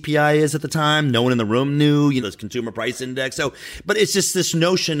the CPI is at the time. No one in the room knew, it's consumer price index. So, but it's just this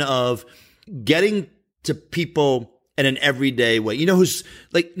notion of getting to people in an everyday way. You know who's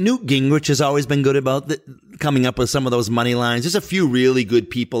like Newt Gingrich has always been good about coming up with some of those money lines. There's a few really good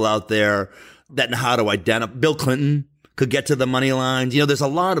people out there that know how to identify. Bill Clinton could get to the money lines. There's a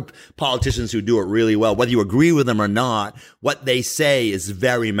lot of politicians who do it really well. Whether you agree with them or not, what they say is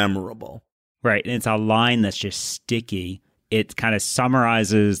very memorable. Right. And it's a line that's just sticky. It kind of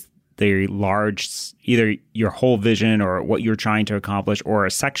summarizes the large, either your whole vision or what you're trying to accomplish or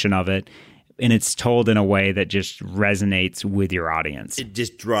a section of it. And it's told in a way that just resonates with your audience. It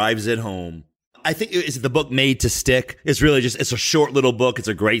just drives it home. I think it's the book Made to Stick. It's really it's a short little book. It's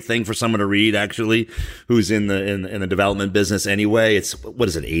a great thing for someone to read, actually, who's in the development business anyway. It's,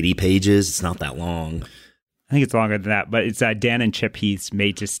 80 pages? It's not that long. I think it's longer than that, but it's Dan and Chip Heath's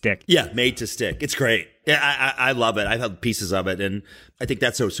Made to Stick. Yeah, Made to Stick. It's great. Yeah, I love it. I've had pieces of it, and I think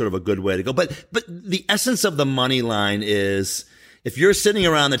that's sort of a good way to go. But the essence of the money line is, if you're sitting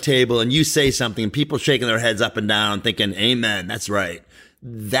around the table and you say something and people shaking their heads up and down thinking, amen, that's right.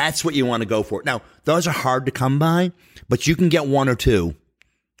 That's what you want to go for. Now, those are hard to come by, but you can get 1 or 2.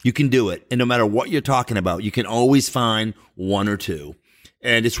 You can do it. And no matter what you're talking about, you can always find 1 or 2.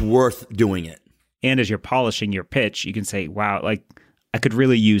 And it's worth doing it. And as you're polishing your pitch, you can say, wow, like I could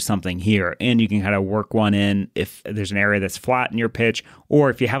really use something here. And you can kind of work one in if there's an area that's flat in your pitch, or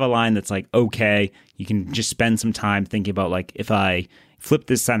if you have a line that's like, okay, you can just spend some time thinking about like, if I flip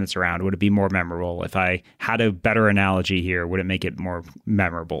this sentence around, would it be more memorable? If I had a better analogy here, would it make it more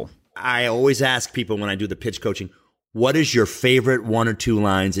memorable? I always ask people when I do the pitch coaching, what is your favorite 1 or 2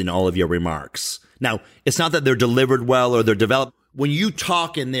 lines in all of your remarks? Now, it's not that they're delivered well or they're developed. When you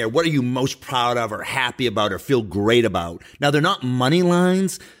talk in there, what are you most proud of or happy about or feel great about? Now, they're not money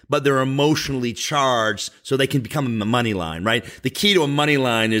lines, but they're emotionally charged, so they can become a money line, right? The key to a money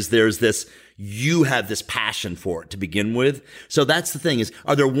line is you have this passion for it to begin with. So that's the thing is,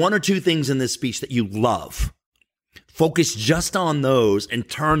 are there 1 or 2 things in this speech that you love? Focus just on those and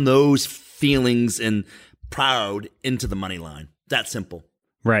turn those feelings and proud into the money line. That simple.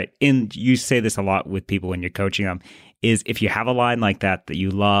 Right. And you say this a lot with people when you're coaching them, is if you have a line like that you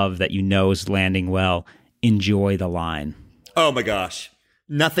love, that you know is landing well, enjoy the line. Oh my gosh.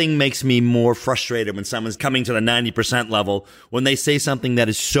 Nothing makes me more frustrated when someone's coming to the 90% level when they say something that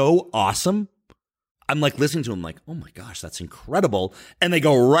is so awesome. I'm like listening to them like, oh my gosh, that's incredible. And they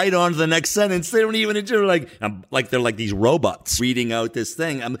go right on to the next sentence. They don't even enjoy like they're like these robots reading out this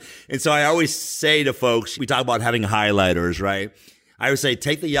thing. And so I always say to folks, we talk about having highlighters, right? I would say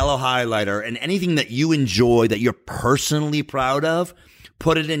take the yellow highlighter and anything that you enjoy that you're personally proud of,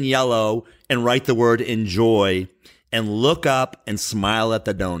 put it in yellow and write the word enjoy and look up and smile at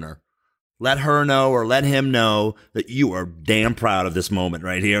the donor. Let her know or let him know that you are damn proud of this moment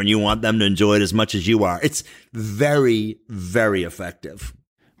right here and you want them to enjoy it as much as you are. It's very, very effective.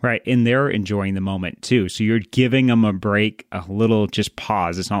 Right. And they're enjoying the moment too. So you're giving them a break, a little just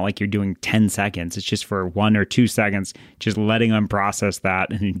pause. It's not like you're doing 10 seconds. It's just for 1 or 2 seconds, just letting them process that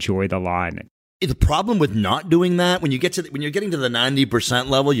and enjoy the line. The problem with not doing that, when you're getting to the 90%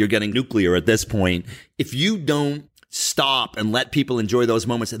 level, you're getting nuclear at this point. If you don't stop and let people enjoy those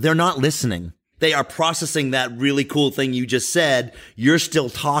moments, they're not listening. They are processing that really cool thing you just said. You're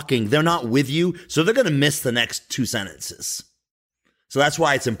still talking. They're not with you. So they're going to miss the next 2 sentences. So that's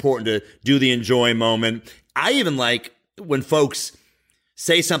why it's important to do the enjoy moment. I even like when folks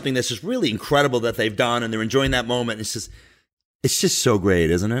say something that's just really incredible that they've done and they're enjoying that moment. It's just so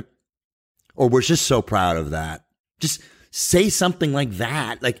great, isn't it? Or we're just so proud of that. Just say something like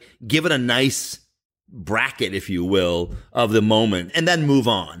that. Like give it a nice bracket, if you will, of the moment and then move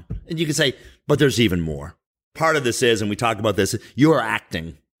on. And you can say, but there's even more. Part of this is, and we talk about this, you are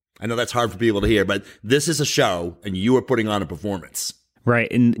acting. I know that's hard for people to hear, but this is a show and you are putting on a performance.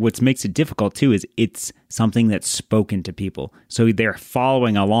 Right. And what makes it difficult too is it's something that's spoken to people. So they're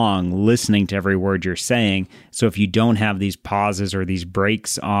following along, listening to every word you're saying. So if you don't have these pauses or these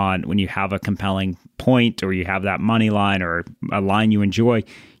breaks on when you have a compelling point or you have that money line or a line you enjoy,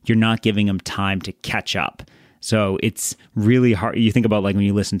 you're not giving them time to catch up. So it's really hard. You think about like when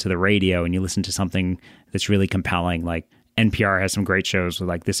you listen to the radio and you listen to something that's really compelling, like NPR has some great shows with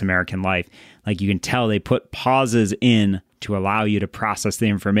like This American Life. Like you can tell they put pauses in to allow you to process the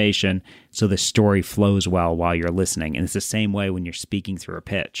information so the story flows well while you're listening. And it's the same way when you're speaking through a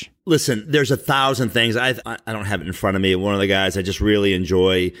pitch. Listen, there's 1,000 things. I don't have it in front of me. One of the guys, I just really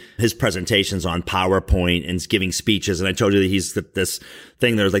enjoy his presentations on PowerPoint and giving speeches. And I told you that he's this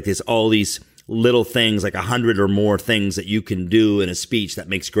thing, there's like all these little things, like 100 or more things that you can do in a speech that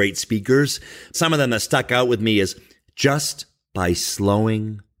makes great speakers. Some of them that stuck out with me is just by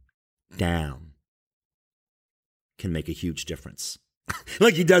slowing down can make a huge difference.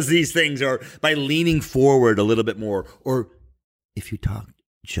 Like he does these things, or by leaning forward a little bit more, or if you talk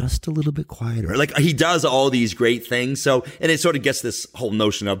just a little bit quieter. Like he does all these great things. So, and it sort of gets this whole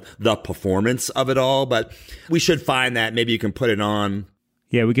notion of the performance of it all, but we should find that. Maybe you can put it on.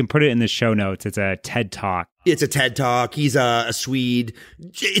 Yeah, we can put it in the show notes. It's a TED Talk. It's a TED Talk. He's a Swede.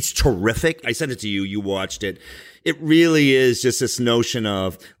 It's terrific. I sent it to you. You watched it. It really is just this notion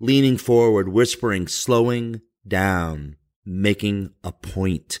of leaning forward, whispering, slowing down, making a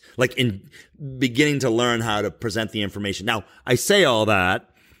point, like in beginning to learn how to present the information. Now, I say all that.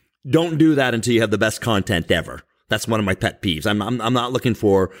 Don't do that until you have the best content ever. That's one of my pet peeves. I'm not looking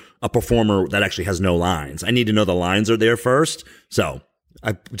for a performer that actually has no lines. I need to know the lines are there first. So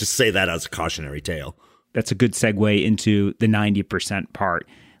I just say that as a cautionary tale. That's a good segue into the 90% part.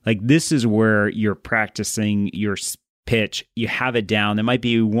 Like this is where you're practicing your pitch. You have it down. There might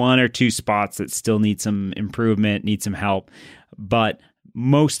be 1 or 2 spots that still need some improvement, need some help, but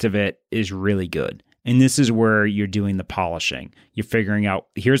most of it is really good. And this is where you're doing the polishing. You're figuring out,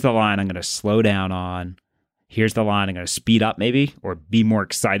 here's the line I'm going to slow down on. Here's the line I'm going to speed up maybe, or be more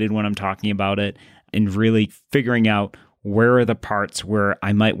excited when I'm talking about it, and really figuring out where are the parts where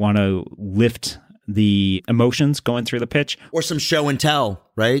I might want to lift the emotions going through the pitch. Or some show and tell,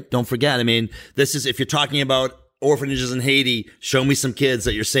 right? Don't forget. I mean, this is, if you're talking about orphanages in Haiti, show me some kids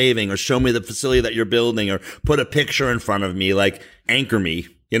that you're saving, or show me the facility that you're building, or put a picture in front of me, like anchor me.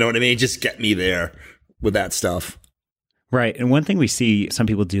 You know what I mean? Just get me there with that stuff. Right. And one thing we see some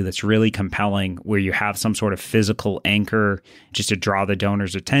people do that's really compelling, where you have some sort of physical anchor just to draw the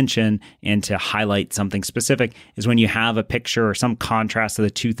donor's attention and to highlight something specific, is when you have a picture or some contrast to the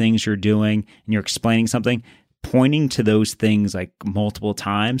two things you're doing and you're explaining something, pointing to those things like multiple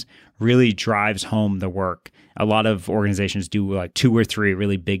times really drives home the work. A lot of organizations do like 2 or 3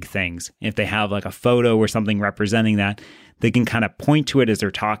 really big things. If they have like a photo or something representing that, they can kind of point to it as they're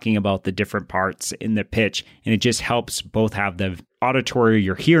talking about the different parts in the pitch. And it just helps both have the auditory,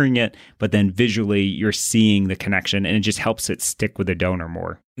 you're hearing it, but then visually you're seeing the connection, and it just helps it stick with the donor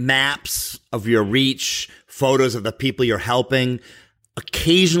more. Maps of your reach, photos of the people you're helping.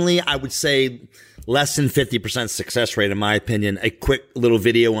 Occasionally, I would say less than 50% success rate, in my opinion. A quick little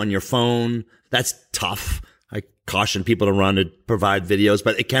video on your phone. That's tough. I caution people to run to provide videos,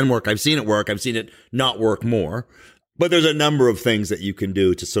 but it can work. I've seen it work. I've seen it not work more. But there's a number of things that you can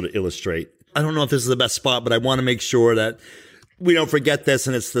do to sort of illustrate. I don't know if this is the best spot, but I want to make sure that we don't forget this.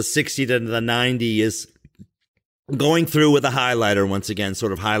 And it's the 60 to the 90 is going through with a highlighter, once again,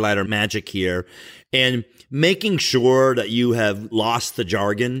 sort of highlighter magic here, and making sure that you have lost the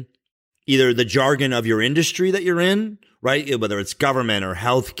jargon, either the jargon of your industry that you're in, right? Whether it's government or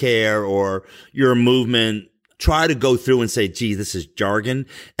healthcare or your movement. Try to go through and say, gee, this is jargon.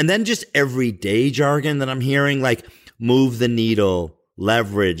 And then just everyday jargon that I'm hearing, like move the needle,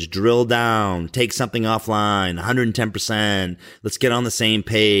 leverage, drill down, take something offline, 110%. Let's get on the same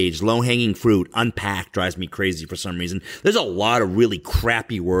page. Low hanging fruit, unpack drives me crazy for some reason. There's a lot of really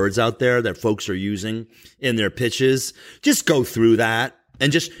crappy words out there that folks are using in their pitches. Just go through that.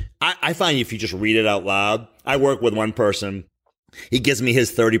 And just, I find if you just read it out loud, I work with one person. He gives me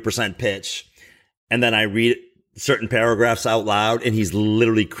his 30% pitch. And then I read certain paragraphs out loud, and he's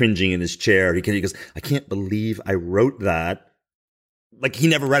literally cringing in his chair. He goes, I can't believe I wrote that. Like, he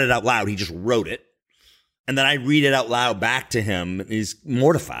never read it out loud. He just wrote it. And then I read it out loud back to him, and he's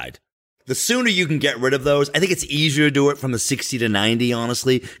mortified. The sooner you can get rid of those, I think it's easier to do it from the 60 to 90,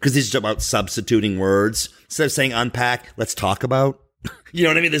 honestly, because this is about substituting words. Instead of saying unpack, let's talk about. You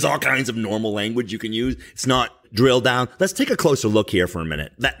know what I mean? There's all kinds of normal language you can use. It's not drill down. Let's take a closer look here for a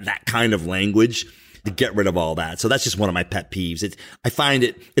minute. That kind of language, to get rid of all that. So that's just one of my pet peeves. I find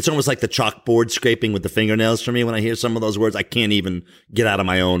it's almost like the chalkboard scraping with the fingernails for me. When I hear some of those words, I can't even get out of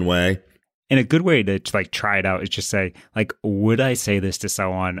my own way. And a good way to like try it out is just say, like, would I say this to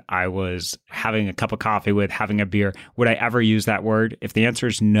someone I was having a cup of coffee with, having a beer? Would I ever use that word? If the answer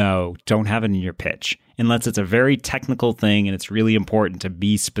is no, don't have it in your pitch. Unless it's a very technical thing and it's really important to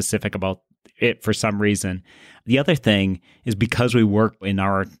be specific about it for some reason. The other thing is, because we work in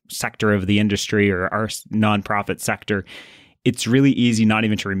our sector of the industry or our nonprofit sector, it's really easy not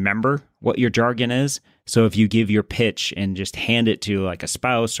even to remember what your jargon is. So if you give your pitch and just hand it to like a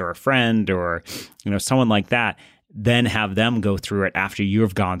spouse or a friend or, someone like that, then have them go through it after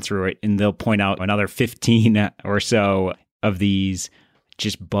you've gone through it, and they'll point out another 15 or so of these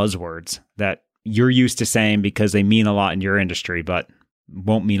just buzzwords that you're used to saying because they mean a lot in your industry, but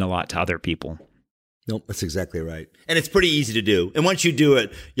won't mean a lot to other people. Nope, that's exactly right. And it's pretty easy to do. And once you do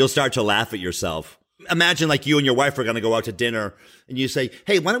it, you'll start to laugh at yourself. Imagine like you and your wife are going to go out to dinner and you say,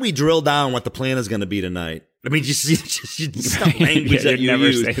 hey, why don't we drill down what the plan is going to be tonight? I mean, just the language that you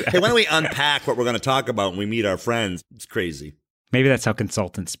use. Hey, why don't we unpack what we're going to talk about when we meet our friends? It's crazy. Maybe that's how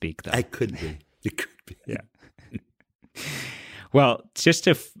consultants speak, though. It could be. Yeah. Well, just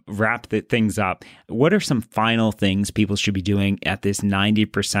to wrap things up, what are some final things people should be doing at this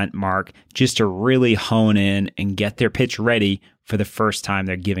 90% mark just to really hone in and get their pitch ready for the first time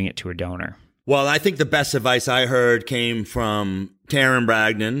they're giving it to a donor? Well, I think the best advice I heard came from Taryn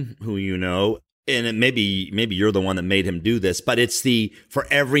Bragdon, who you know, and maybe you're the one that made him do this, but it's for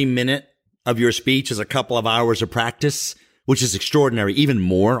every minute of your speech is a couple of hours of practice, which is extraordinary, even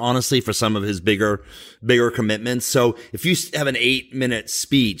more, honestly, for some of his bigger commitments. So if you have an 8-minute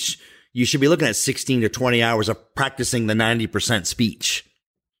speech, you should be looking at 16 to 20 hours of practicing the 90% speech.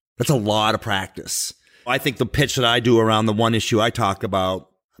 That's a lot of practice. I think the pitch that I do around the one issue I talk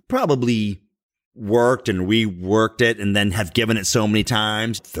about probably worked and reworked it and then have given it so many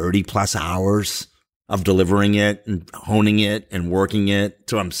times, 30 plus hours of delivering it and honing it and working it.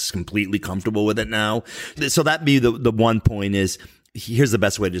 So I'm completely comfortable with it now. So that'd be the one point is, here's the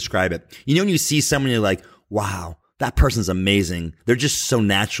best way to describe it. You know, when you see someone, you're like, wow, that person's amazing. They're just so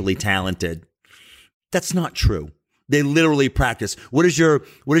naturally talented. That's not true. They literally practice. What is your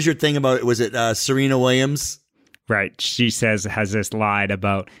thing about, was it Serena Williams? Right. She has this line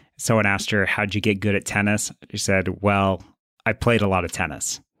about someone asked her, how'd you get good at tennis? She said, well, I played a lot of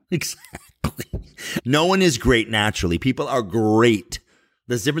tennis. Exactly. No one is great naturally. People are great.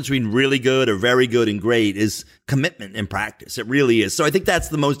 The difference between really good or very good and great is commitment and practice. It really is. So I think that's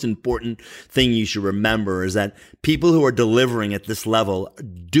the most important thing you should remember is that people who are delivering at this level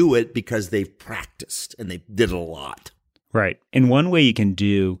do it because they've practiced and they did it a lot. Right. And one way you can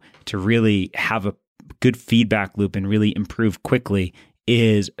do to really have a good feedback loop and really improve quickly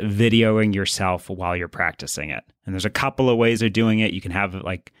is videoing yourself while you're practicing it. And there's a couple of ways of doing it. You can have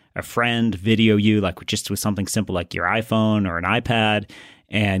like a friend video you, like just with something simple like your iPhone or an iPad,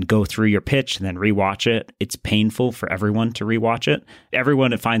 and go through your pitch and then rewatch it. It's painful for everyone to rewatch it.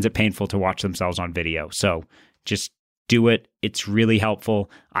 Everyone finds it painful to watch themselves on video. So just do it. It's really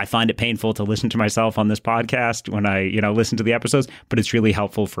helpful. I find it painful to listen to myself on this podcast when I, listen to the episodes, but it's really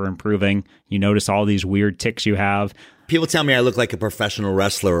helpful for improving. You notice all these weird tics you have. People tell me I look like a professional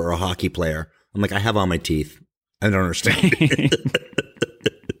wrestler or a hockey player. I'm like, I have all my teeth. I don't understand.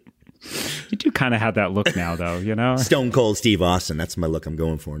 You do kind of have that look now, though, Stone Cold Steve Austin. That's my look I'm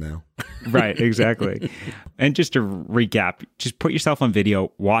going for now. Right, exactly. And just to recap, just put yourself on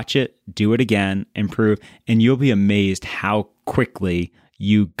video, watch it, do it again, improve, and you'll be amazed how quickly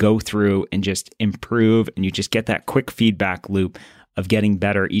you go through and just improve, and you just get that quick feedback loop of getting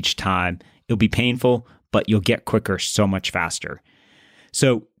better each time. It'll be painful, but you'll get quicker so much faster.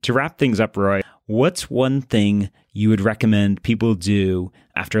 So to wrap things up, Roy, what's one thing you would recommend people do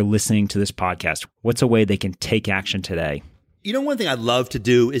after listening to this podcast? What's a way they can take action today? One thing I'd love to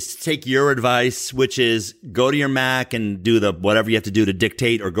do is to take your advice, which is go to your Mac and do the whatever you have to do to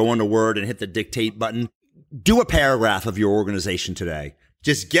dictate, or go into Word and hit the dictate button. Do a paragraph of your organization today.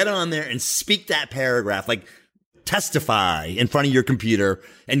 Just get on there and speak that paragraph, like testify in front of your computer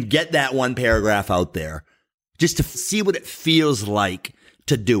and get that one paragraph out there just to see what it feels like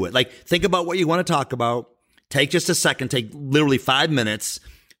to do it. Like, think about what you want to talk about. Take just a second, take literally 5 minutes,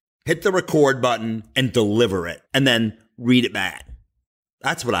 hit the record button and deliver it, and then read it back.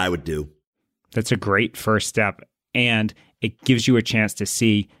 That's what I would do. That's a great first step. And it gives you a chance to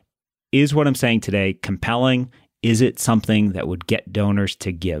see, is what I'm saying today compelling? Is it something that would get donors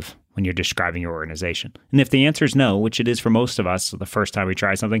to give when you're describing your organization? And if the answer is no, which it is for most of us, so the first time we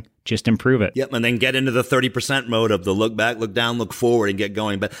try something, just improve it. Yep, and then get into the 30% mode of the look back, look down, look forward, and get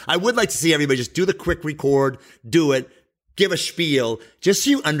going. But I would like to see everybody just do the quick record, do it, give a spiel, just so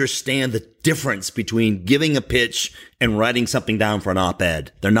you understand the difference between giving a pitch and writing something down for an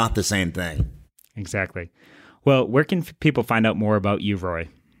op-ed. They're not the same thing. Exactly. Well, where can people find out more about you, Roy?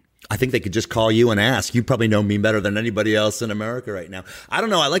 I think they could just call you and ask. You probably know me better than anybody else in America right now. I don't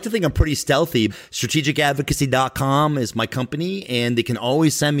know. I like to think I'm pretty stealthy. Strategicadvocacy.com is my company, and they can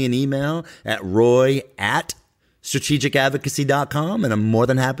always send me an email at roy@strategicadvocacy.com, and I'm more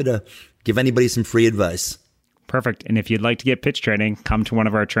than happy to give anybody some free advice. Perfect. And if you'd like to get pitch training, come to one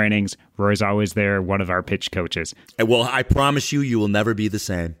of our trainings. Roy's always there, one of our pitch coaches. Well, I promise you, you will never be the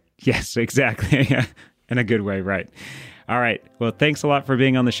same. Yes, exactly. In a good way, right. All right. Well, thanks a lot for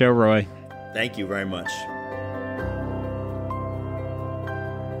being on the show, Roy. Thank you very much.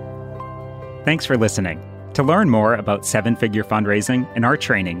 Thanks for listening. To learn more about seven-figure fundraising and our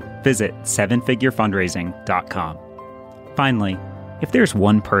training, visit sevenfigurefundraising.com. Finally, if there's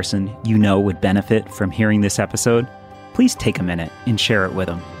one person you know would benefit from hearing this episode, please take a minute and share it with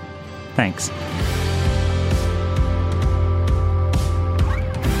them. Thanks.